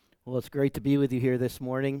Well, it's great to be with you here this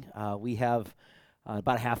morning. We have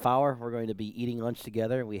about a half hour. We're going to be eating lunch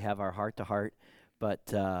together. We have our heart to heart. But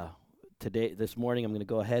this morning, I'm going to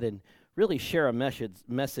go ahead and really share a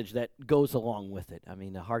message that goes along with it. I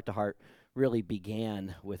mean, the heart to heart really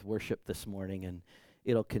began with worship this morning, and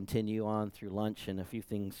it'll continue on through lunch and a few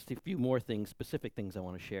more things, specific things I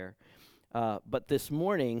want to share. But this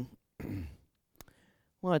morning, I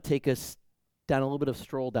want to take us down a little bit of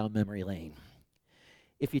stroll down memory lane.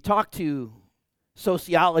 If you talk to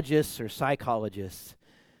sociologists or psychologists,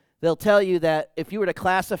 they'll tell you that if you were to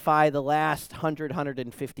classify the last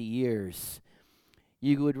 150 years,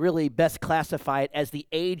 you would really best classify it as the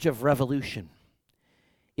age of revolution.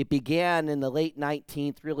 It began in the late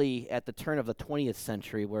 19th, really at the turn of the 20th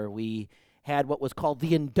century, where we had what was called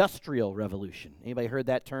the Industrial Revolution. Anybody heard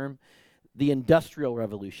that term? The Industrial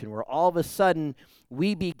Revolution, where all of a sudden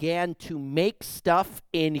we began to make stuff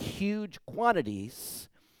in huge quantities.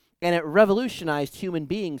 And it revolutionized human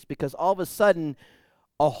beings because all of a sudden,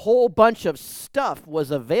 a whole bunch of stuff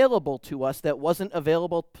was available to us that wasn't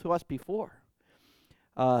available to us before.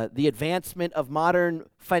 The advancement of modern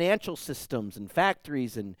financial systems and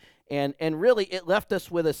factories, and really it left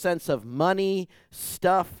us with a sense of money,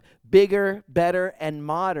 stuff, bigger, better, and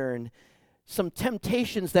modern, some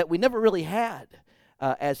temptations that we never really had.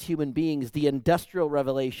 As human beings, the Industrial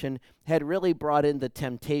Revolution had really brought in the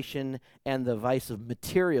temptation and the vice of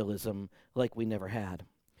materialism like we never had.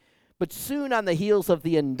 But soon on the heels of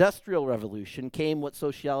the Industrial Revolution came what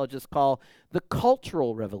sociologists call the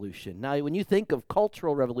Cultural Revolution. Now, when you think of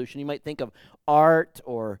Cultural Revolution, you might think of art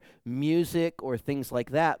or music or things like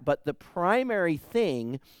that, but the primary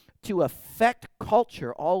thing to affect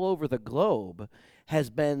culture all over the globe has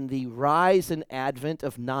been the rise and advent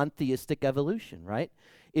of non-theistic evolution, right?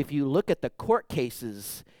 If you look at the court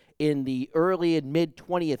cases in the early and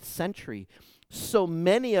mid-20th century, so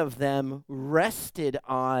many of them rested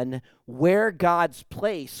on where God's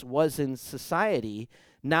place was in society.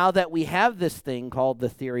 Now that we have this thing called the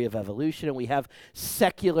theory of evolution, and we have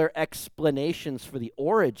secular explanations for the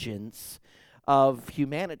origins of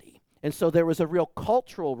humanity. And so there was a real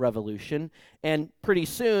cultural revolution, and pretty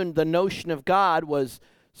soon the notion of God was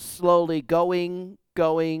slowly gone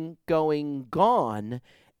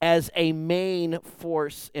as a main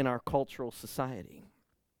force in our cultural society.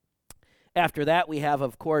 After that, we have,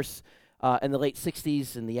 of course, in the late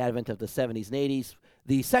 60s and the advent of the 70s and 80s,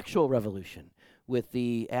 the sexual revolution with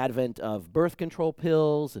the advent of birth control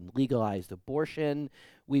pills and legalized abortion.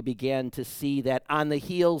 We began to see that on the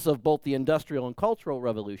heels of both the industrial and cultural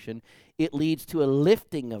revolution, it leads to a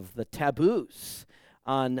lifting of the taboos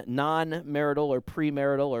on non-marital or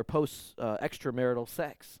premarital or extramarital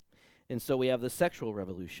sex. And so we have the sexual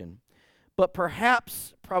revolution. But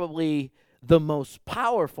perhaps, probably the most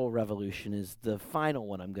powerful revolution is the final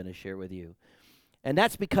one I'm going to share with you. And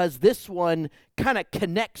that's because this one kind of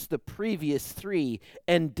connects the previous three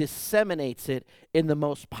and disseminates it in the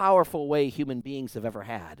most powerful way human beings have ever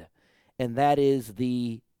had. And that is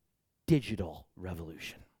the digital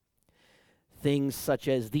revolution. Things such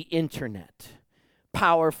as the internet,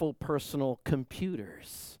 powerful personal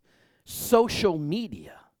computers, social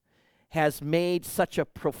media has made such a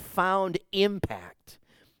profound impact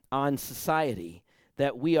on society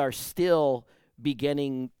that we are still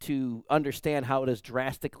beginning to understand how it has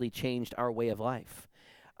drastically changed our way of life.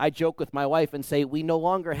 I joke with my wife and say we no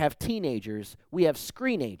longer have teenagers, we have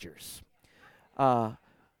screenagers.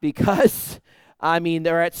 Because, I mean,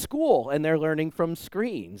 they're at school and they're learning from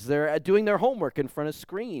screens. They're doing their homework in front of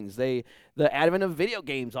screens. The advent of video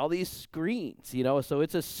games, all these screens, so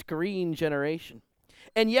it's a screen generation.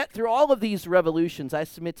 And yet, through all of these revolutions, I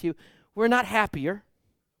submit to you, we're not happier.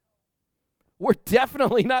 We're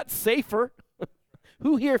definitely not safer.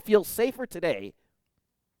 Who here feels safer today?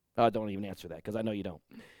 Don't even answer that, because I know you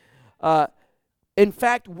don't. In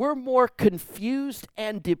fact, we're more confused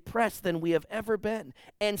and depressed than we have ever been.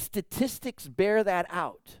 And statistics bear that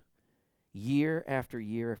out year after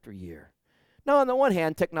year after year. Now, on the one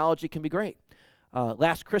hand, technology can be great.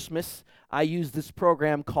 Last Christmas, I used this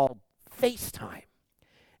program called FaceTime.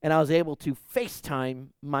 And I was able to FaceTime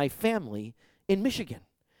my family in Michigan.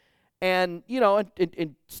 And,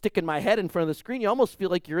 and sticking my head in front of the screen, you almost feel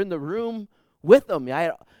like you're in the room with them. I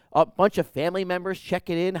had a bunch of family members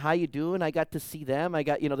checking in. How you doing? I got to see them.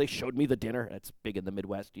 They showed me the dinner. That's big in the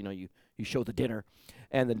Midwest. You show the dinner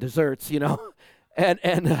and the desserts, and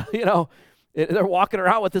they're walking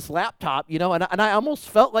around with this laptop, and I almost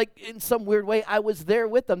felt like in some weird way I was there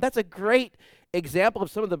with them. That's a great example of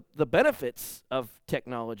some of the benefits of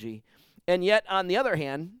technology. And yet, on the other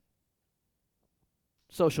hand,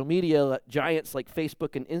 Social media giants like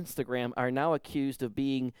Facebook and Instagram are now accused of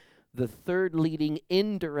being the third leading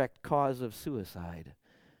indirect cause of suicide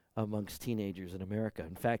amongst teenagers in America.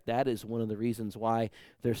 In fact, that is one of the reasons why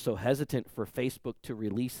they're so hesitant for Facebook to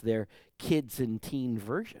release their kids and teen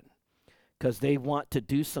version, because they want to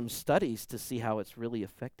do some studies to see how it's really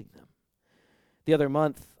affecting them. The other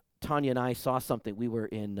month, Tanya and I saw something. We were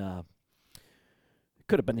in, it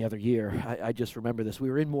could have been the other year. I just remember this. We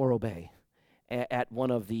were in Morro Bay at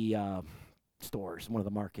one of the stores, one of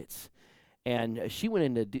the markets. And she went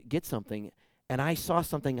in to get something, and I saw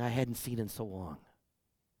something I hadn't seen in so long.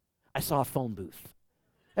 I saw a phone booth.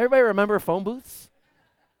 Everybody remember phone booths?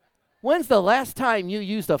 When's the last time you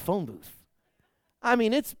used a phone booth? I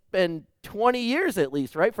mean, it's been 20 years at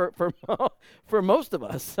least, right, for most of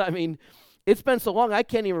us. I mean, it's been so long, I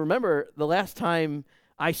can't even remember the last time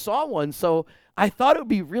I saw one. So I thought it would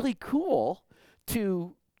be really cool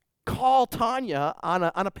to call Tanya on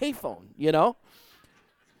a payphone, you know?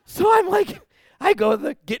 So I'm like, I go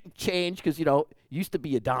to get change because, you know, it used to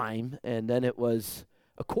be a dime, and then it was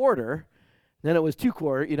a quarter, then it was 2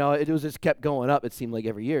 quarters. You know, it was just kept going up. It seemed like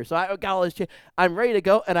every year. So I got all this change. I'm ready to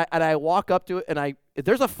go, and I walk up to it, and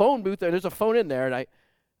there's a phone booth there. There's a phone in there, and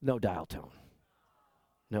no dial tone.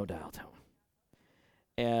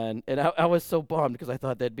 And I was so bummed because I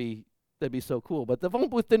thought that'd be so cool. But the phone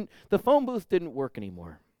booth didn't work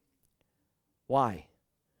anymore. Why?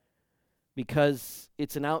 Because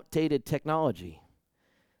it's an outdated technology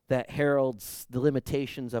that heralds the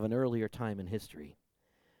limitations of an earlier time in history.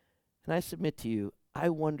 And I submit to you, I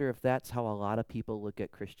wonder if that's how a lot of people look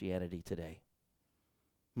at Christianity today.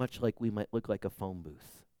 Much like we might look like a phone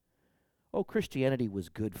booth. Oh, Christianity was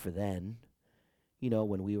good for then. You know,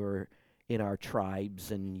 when we were in our tribes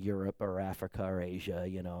in Europe or Africa or Asia,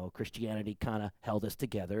 you know, Christianity kind of held us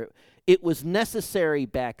together. It was necessary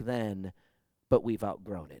back then, but we've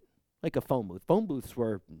outgrown it. Like a phone booth. Phone booths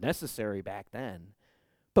were necessary back then,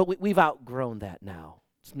 but we've outgrown that now.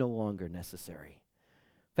 It's no longer necessary.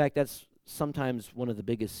 In fact, that's sometimes one of the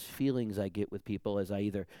biggest feelings I get with people as I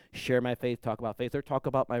either share my faith, talk about faith, or talk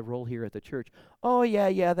about my role here at the church. Oh,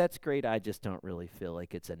 yeah, that's great. I just don't really feel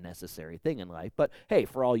like it's a necessary thing in life. But hey,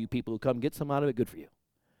 for all you people who come get some out of it, good for you.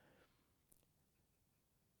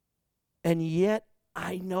 And yet,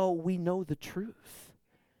 we know the truth.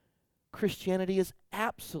 Christianity is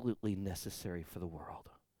absolutely necessary for the world.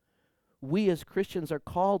 We as Christians are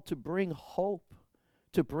called to bring hope,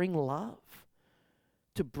 to bring love,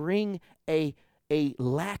 to bring a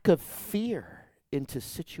lack of fear into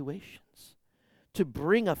situations, to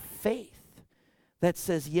bring a faith that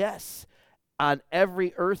says, yes, on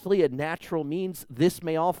every earthly and natural means, this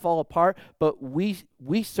may all fall apart, but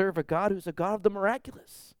we serve a God who's a God of the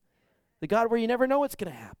miraculous, the God where you never know what's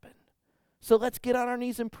going to happen. So let's get on our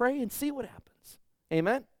knees and pray and see what happens.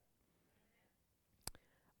 Amen?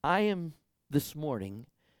 I am, this morning,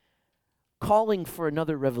 calling for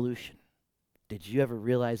another revolution. Did you ever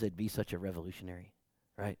realize I'd be such a revolutionary?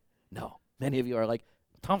 Right? No. Many of you are like,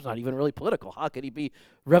 Tom's not even really political. How could he be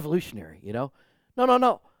revolutionary, you know?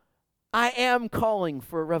 No. I am calling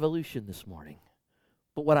for a revolution this morning.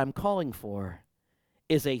 But what I'm calling for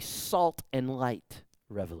is a salt and light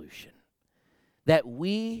revolution. That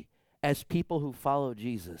we, as people who follow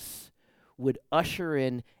Jesus, would usher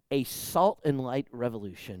in a salt and light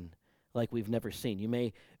revolution like we've never seen. You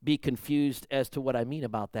may be confused as to what I mean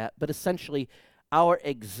about that, but essentially our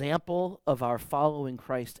example of our following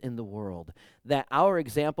Christ in the world, that our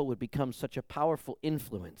example would become such a powerful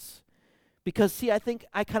influence. Because, see, I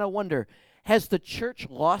kind of wonder, has the church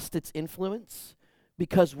lost its influence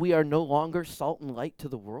because we are no longer salt and light to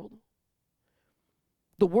the world?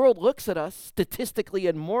 The world looks at us statistically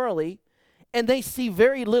and morally, and they see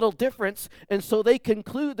very little difference, and so they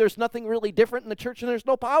conclude there's nothing really different in the church and there's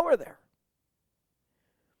no power there.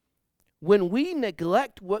 When we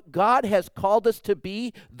neglect what God has called us to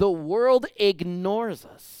be, the world ignores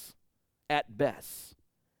us at best,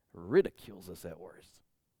 ridicules us at worst.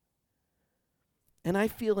 And I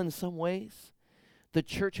feel in some ways the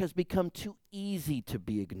church has become too easy to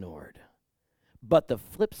be ignored. But the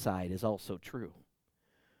flip side is also true.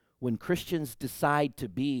 When Christians decide to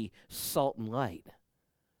be salt and light,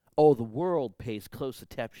 the world pays close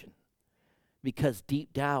attention. Because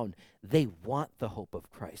deep down, they want the hope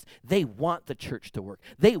of Christ. They want the church to work.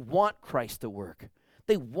 They want Christ to work.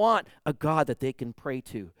 They want a God that they can pray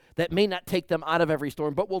to, that may not take them out of every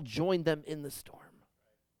storm, but will join them in the storm.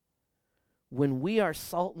 When we are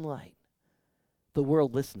salt and light, the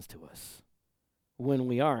world listens to us. When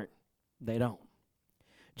we aren't, they don't.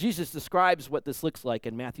 Jesus describes what this looks like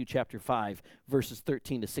in Matthew chapter 5, verses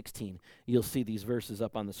 13 to 16. You'll see these verses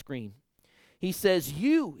up on the screen. He says,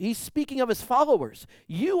 he's speaking of his followers.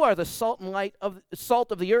 You are the salt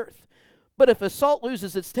of the earth. But if a salt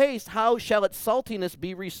loses its taste, how shall its saltiness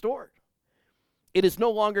be restored? It is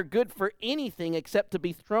no longer good for anything except to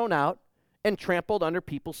be thrown out and trampled under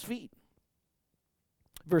people's feet.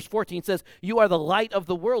 Verse 14 says, you are the light of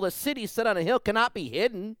the world. A city set on a hill cannot be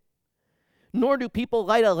hidden, nor do people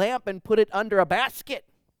light a lamp and put it under a basket,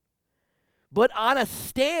 but on a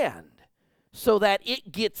stand, so that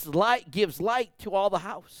it gives light to all the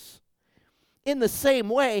house. In the same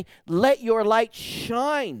way, let your light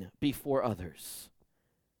shine before others,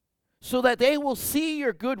 so that they will see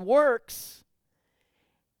your good works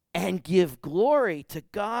and give glory to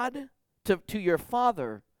God, to your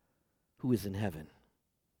Father who is in heaven.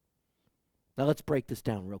 Now let's break this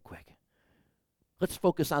down real quick. Let's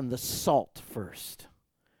focus on the salt first.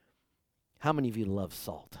 How many of you love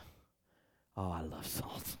salt? Oh, I love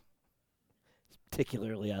salt.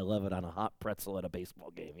 Particularly, I love it on a hot pretzel at a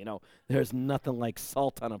baseball game. You know, there's nothing like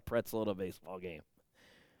salt on a pretzel at a baseball game.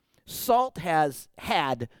 Salt has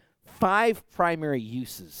had 5 primary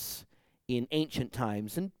uses in ancient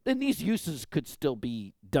times, and these uses could still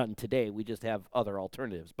be done today. We just have other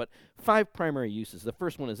alternatives. But 5 primary uses. The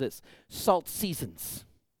first one is this: salt seasons.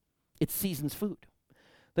 It seasons food.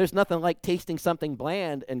 There's nothing like tasting something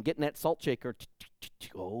bland and getting that salt shaker.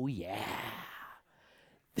 Oh, yeah.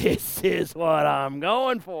 This is what I'm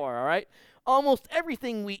going for, all right? Almost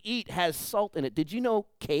everything we eat has salt in it. Did you know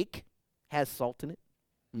cake has salt in it?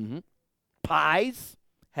 Mm-hmm. Pies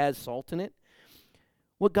has salt in it.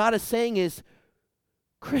 What God is saying is,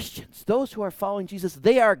 Christians, those who are following Jesus,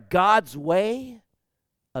 they are God's way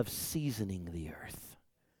of seasoning the earth.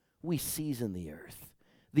 We season the earth.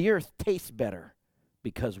 The earth tastes better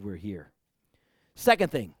because we're here. Second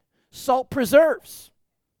thing, salt preserves.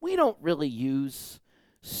 We don't really use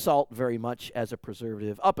salt very much as a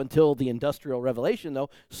preservative. Up until the Industrial Revolution,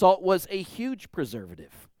 though, salt was a huge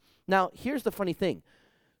preservative. Now, here's the funny thing.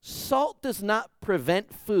 Salt does not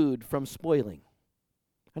prevent food from spoiling.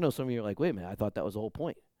 I know some of you are like, wait a minute, I thought that was the whole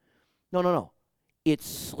point. No. It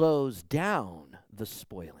slows down the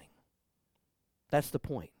spoiling. That's the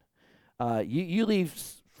point. You leave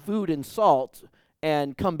food in salt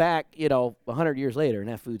and come back, 100 years later, and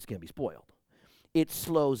that food's going to be spoiled. It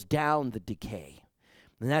slows down the decay.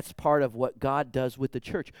 And that's part of what God does with the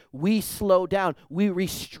church. We slow down. We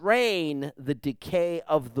restrain the decay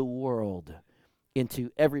of the world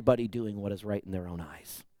into everybody doing what is right in their own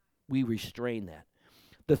eyes. We restrain that.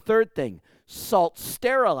 The third thing, salt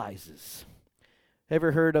sterilizes.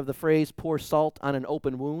 Ever heard of the phrase, pour salt on an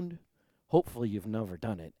open wound? Hopefully you've never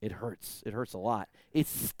done it. It hurts. It hurts a lot. It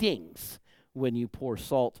stings when you pour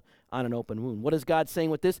salt on an open wound. What is God saying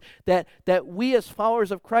with this? That we as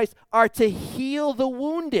followers of Christ are to heal the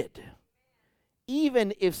wounded,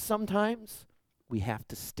 even if sometimes we have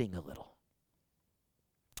to sting a little.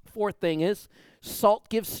 Fourth thing is, salt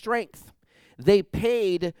gives strength. They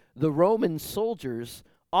paid the Roman soldiers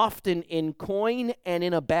often in coin and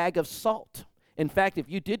in a bag of salt. In fact, if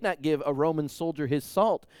you did not give a Roman soldier his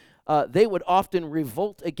salt, they would often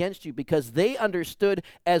revolt against you because they understood,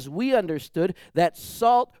 as we understood, that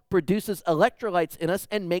salt produces electrolytes in us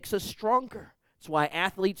and makes us stronger. That's why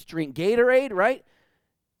athletes drink Gatorade, right?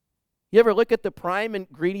 You ever look at the prime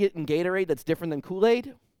ingredient in Gatorade that's different than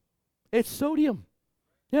Kool-Aid? It's sodium.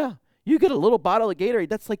 Yeah. You get a little bottle of Gatorade,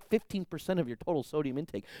 that's like 15% of your total sodium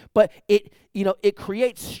intake. But it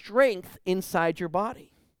creates strength inside your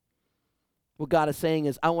body. What God is saying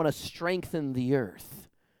is, I want to strengthen the earth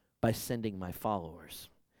by sending my followers.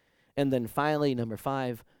 And then finally, number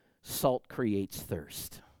 5, salt creates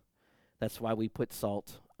thirst. That's why we put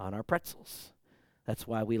salt on our pretzels. That's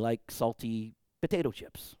why we like salty potato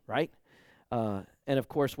chips, right? And of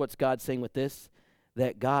course, what's God saying with this?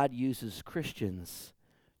 That God uses Christians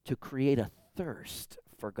to create a thirst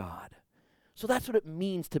for God. So that's what it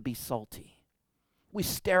means to be salty. We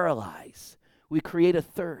sterilize. We create a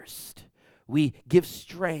thirst. We give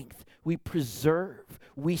strength. We preserve.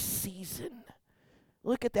 We season.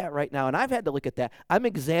 Look at that right now. And I've had to look at that. I'm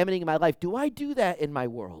examining my life. Do I do that in my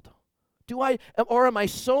world? Or am I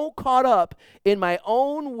so caught up in my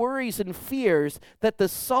own worries and fears that the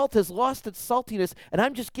salt has lost its saltiness and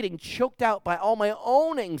I'm just getting choked out by all my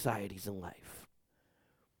own anxieties in life?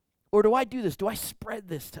 Or do I do this? Do I spread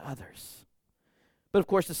this to others? But of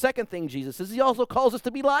course, the second thing Jesus says, he also calls us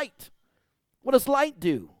to be light. What does light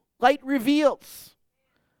do? Light reveals.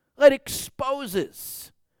 Light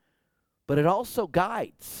exposes. But it also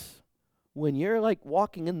guides. When you're like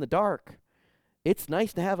walking in the dark, it's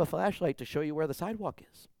nice to have a flashlight to show you where the sidewalk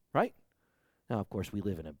is, right? Now, of course, we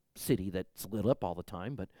live in a city that's lit up all the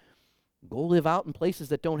time, but Go live out in places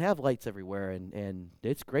that don't have lights everywhere, and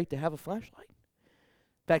it's great to have a flashlight.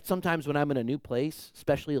 In fact, sometimes when I'm in a new place,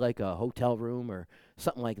 especially like a hotel room or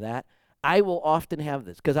something like that, I will often have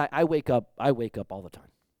this because I wake up all the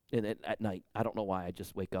time at night. I don't know why. I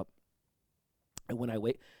just wake up. And when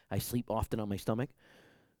I sleep often on my stomach.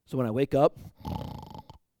 So when I wake up,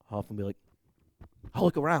 I'll often be like, I'll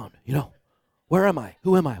look around, where am I?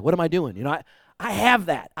 Who am I? What am I doing? I have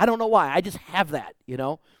that. I don't know why. I just have that,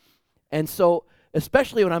 And so,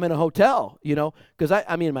 especially when I'm in a hotel, because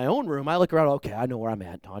I'm in my own room, I look around, okay, I know where I'm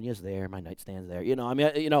at. Tanya's there, my nightstand's there.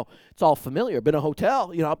 It's all familiar. But in a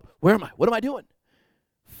hotel, where am I? What am I doing?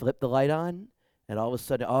 Flip the light on, and all of a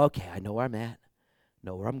sudden, okay, I know where I'm at,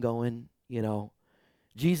 know where I'm going,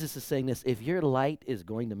 Jesus is saying this, if your light is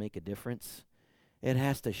going to make a difference, it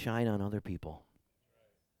has to shine on other people.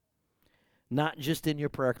 Not just in your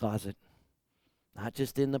prayer closet, not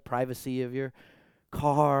just in the privacy of your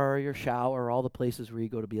car, your shower, all the places where you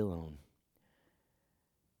go to be alone.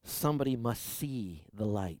 Somebody must see the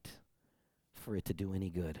light for it to do any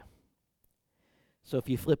good. So if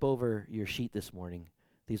you flip over your sheet this morning,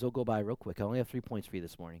 these will go by real quick. I only have 3 points for you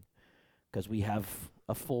this morning because we have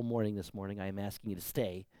a full morning this morning. I am asking you to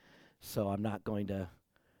stay, so I'm not going to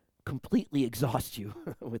completely exhaust you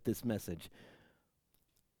with this message.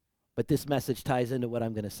 But this message ties into what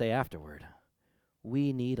I'm going to say afterward.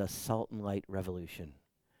 We need a salt and light revolution.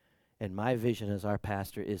 And my vision as our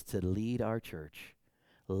pastor is to lead our church,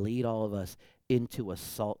 lead all of us into a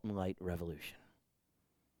salt and light revolution.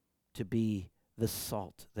 To be the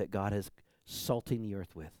salt that God is salting the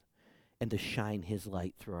earth with and to shine his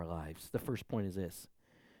light through our lives. The first point is this.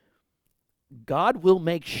 God will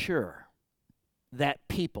make sure that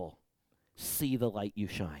people see the light you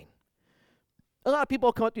shine. A lot of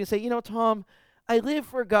people come up to me and say, Tom, I live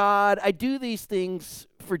for God. I do these things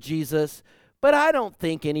for Jesus, but I don't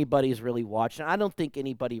think anybody's really watching. I don't think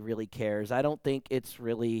anybody really cares. I don't think it's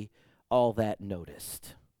really all that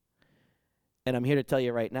noticed. And I'm here to tell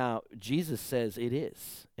you right now, Jesus says it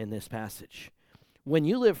is in this passage. When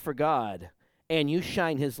you live for God and you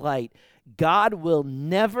shine his light, God will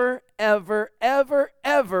never, ever, ever,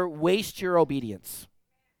 ever waste your obedience.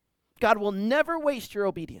 God will never waste your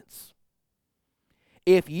obedience.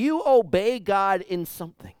 If you obey God in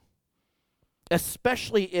something,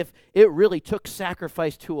 especially if it really took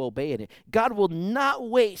sacrifice to obey it, God will not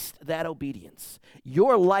waste that obedience.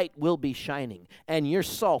 Your light will be shining, and your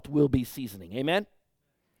salt will be seasoning. Amen?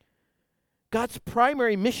 God's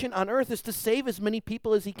primary mission on earth is to save as many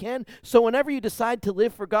people as he can. So whenever you decide to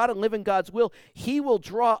live for God and live in God's will, he will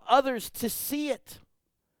draw others to see it.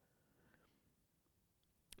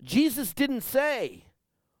 Jesus didn't say,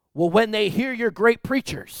 well, when they hear you're great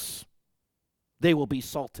preachers, they will be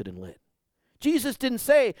salted and lit. Jesus didn't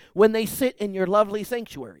say when they sit in your lovely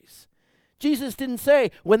sanctuaries. Jesus didn't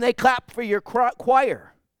say when they clap for your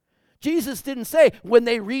choir. Jesus didn't say when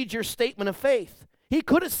they read your statement of faith. He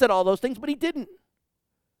could have said all those things, but he didn't.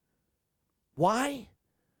 Why?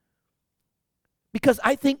 Because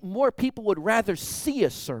I think more people would rather see a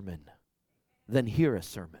sermon than hear a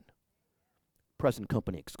sermon. Present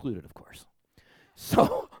company excluded, of course.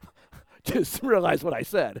 So, just realize what I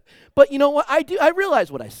said. But you know what? I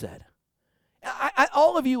realize what I said.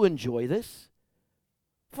 All of you enjoy this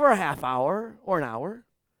for a half hour or an hour.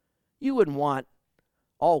 You wouldn't want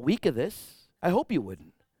all week of this. I hope you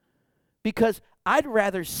wouldn't. Because I'd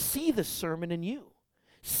rather see the sermon in you.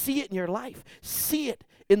 See it in your life. See it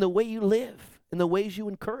in the way you live, in the ways you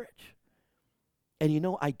encourage. And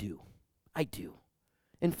I do. I do.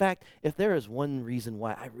 In fact, if there is one reason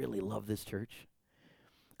why I really love this church,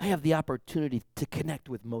 I have the opportunity to connect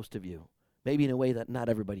with most of you, maybe in a way that not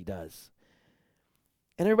everybody does.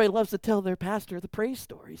 And everybody loves to tell their pastor the praise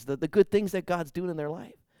stories, the good things that God's doing in their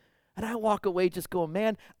life. And I walk away just going,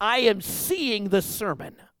 man, I am seeing the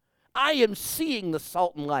sermon. I am seeing the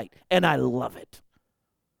salt and light, and I love it.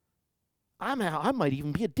 I might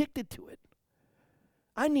even be addicted to it.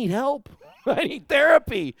 I need help. I need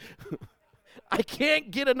therapy. I can't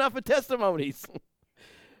get enough of testimonies.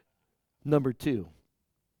 Number 2,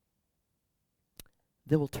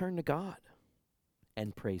 they will turn to God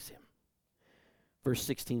and praise him. Verse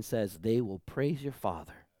 16 says, they will praise your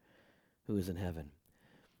Father who is in heaven.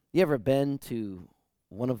 You ever been to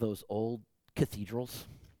one of those old cathedrals?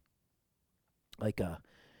 Like a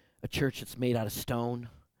church that's made out of stone?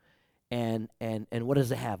 And what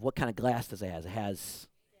does it have? What kind of glass does it have? It has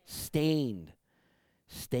stained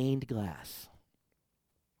glass.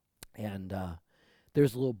 And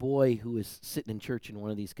there's a little boy who is sitting in church in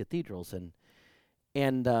one of these cathedrals, and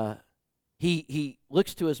he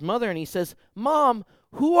looks to his mother and he says, Mom,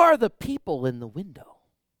 who are the people in the window?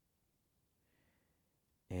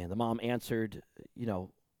 And the mom answered,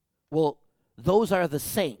 well, those are the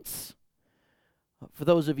saints. For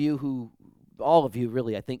those of you who, all of you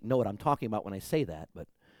really, I think, know what I'm talking about when I say that, but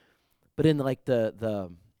in like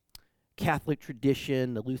the Catholic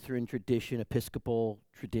tradition, the Lutheran tradition, Episcopal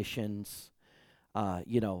traditions,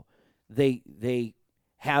 they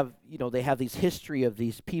have these history of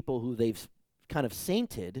these people who they've kind of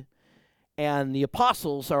sainted, and the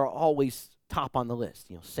apostles are always top on the list.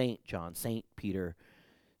 Saint John, Saint Peter,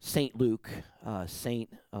 Saint Luke, Saint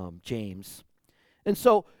James, and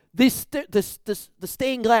so the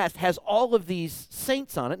stained glass has all of these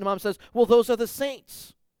saints on it. And the mom says, "Well, those are the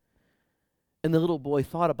saints." And the little boy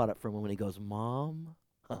thought about it for a moment. He goes, "Mom,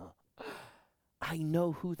 I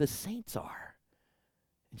know who the saints are."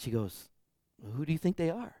 And she goes, "Who do you think they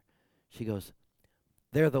are?" She goes,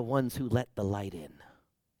 "They're the ones who let the light in."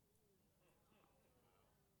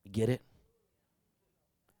 Get it?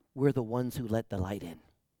 We're the ones who let the light in.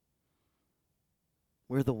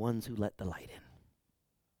 We're the ones who let the light in.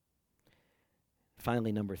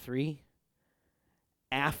 Finally, number 3,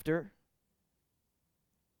 after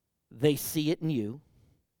they see it in you,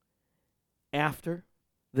 after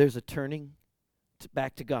there's a turning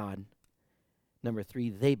back to God, number 3,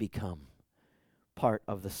 they become part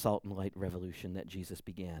of the salt and light revolution that Jesus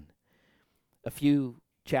began. A few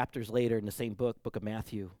chapters later in the same book of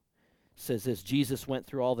Matthew, says this: Jesus went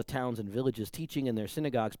through all the towns and villages, teaching in their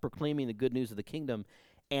synagogues, proclaiming the good news of the kingdom,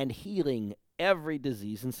 and healing every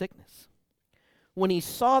disease and sickness. When he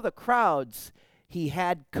saw the crowds, he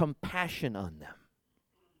had compassion on them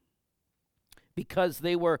because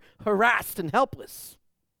they were harassed and helpless,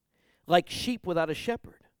 like sheep without a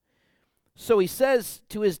shepherd. So he says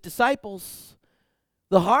to his disciples,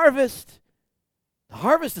 the harvest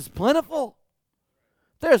is plentiful.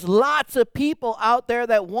 There's lots of people out there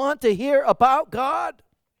that want to hear about God.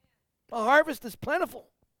 The harvest is plentiful,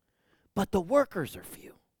 but the workers are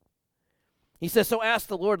few. He says, so ask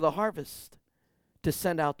the Lord of the harvest to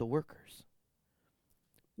send out the workers.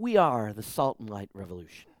 We are the salt and light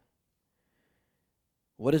revolution.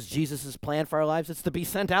 What is Jesus' plan for our lives? It's to be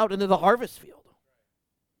sent out into the harvest field.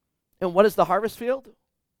 And what is the harvest field?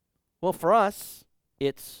 Well, for us,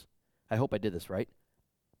 it's, I hope I did this right,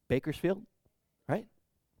 Bakersfield, right?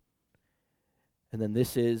 And then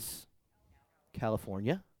this is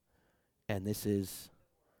California, and this is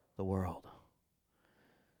the world.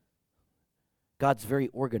 God's very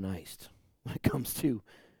organized when it comes to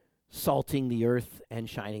salting the earth and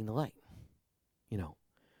shining the light.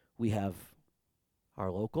 We have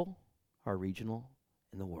our local, our regional,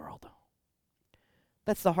 and the world.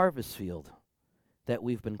 That's the harvest field that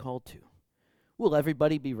we've been called to. Will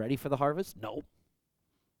everybody be ready for the harvest? No.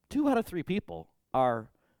 2 out of 3 people are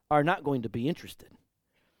not going to be interested.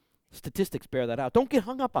 Statistics bear that out. Don't get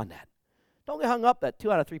hung up on that. Don't get hung up that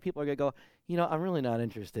 2 out of 3 people are going to go, I'm really not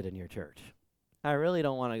interested in your church. I really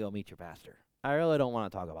don't want to go meet your pastor. I really don't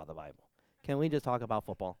want to talk about the Bible. Can we just talk about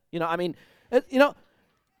football? Don't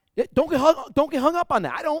get hung up on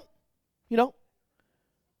that. I don't.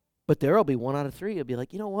 But there will be 1 out of 3 who'll be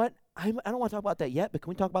like, you know what? I don't want to talk about that yet, but can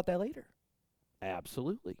we talk about that later?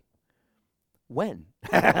 Absolutely. When?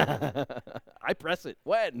 I press it.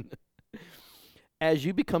 When? As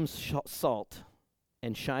you become salt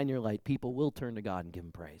and shine your light, people will turn to God and give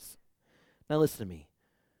him praise. Now listen to me.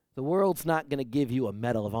 The world's not going to give you a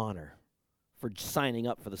medal of honor for signing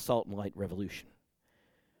up for the salt and light revolution,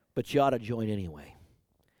 but you ought to join anyway.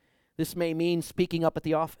 This may mean speaking up at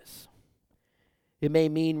the office. It may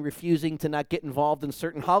mean refusing to not get involved in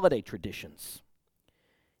certain holiday traditions.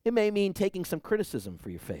 It may mean taking some criticism for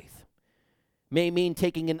your faith. It may mean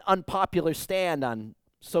taking an unpopular stand on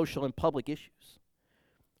social and public issues.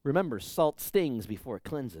 Remember, salt stings before it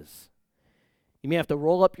cleanses. You may have to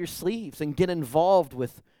roll up your sleeves and get involved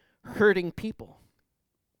with hurting people.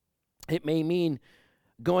 It may mean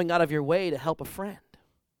going out of your way to help a friend.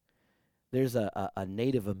 There's a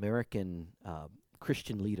Native American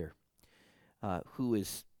Christian leader who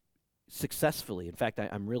is successfully, in fact, I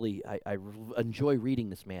enjoy reading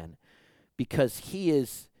this man because he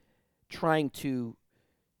is trying to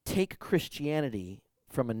take Christianity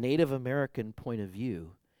from a Native American point of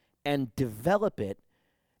view and develop it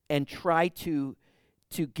and try to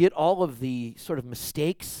get all of the sort of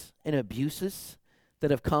mistakes and abuses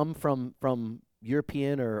that have come from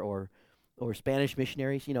European or Spanish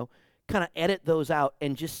missionaries, kind of edit those out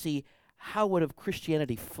and just see how would have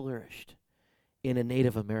Christianity flourished in a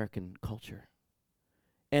Native American culture.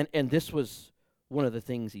 And this was one of the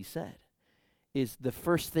things he said, is the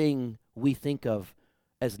first thing we think of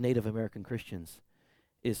as Native American Christians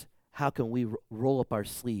is how can we roll up our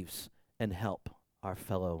sleeves and help our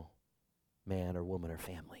fellow man or woman or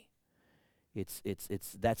family.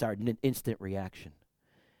 That's our instant reaction.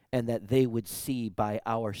 And that they would see by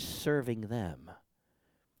our serving them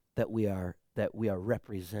that we are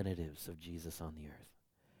representatives of Jesus on the earth.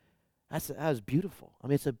 That was beautiful. I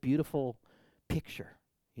mean, it's a beautiful picture,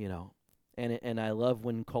 you know. And I love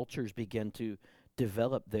when cultures begin to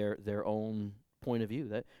develop their own point of view.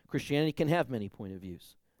 That Christianity can have many point of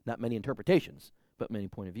views, not many interpretations, but many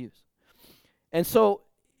point of views. And so,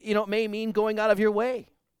 you know, it may mean going out of your way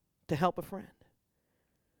to help a friend.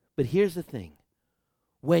 But here's the thing.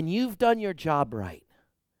 When you've done your job right,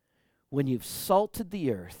 when you've salted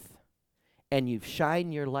the earth and you've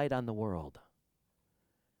shined your light on the world,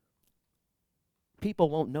 people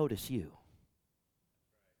won't notice you.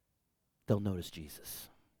 They'll notice Jesus.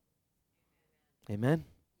 Amen?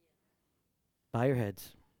 Bow your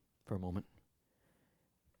heads for a moment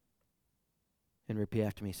and repeat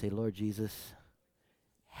after me. Say, Lord Jesus,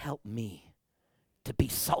 help me to be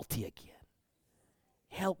salty again.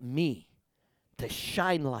 Help me to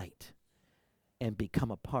shine light and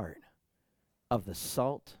become a part of the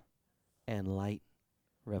salt and light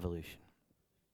revolution.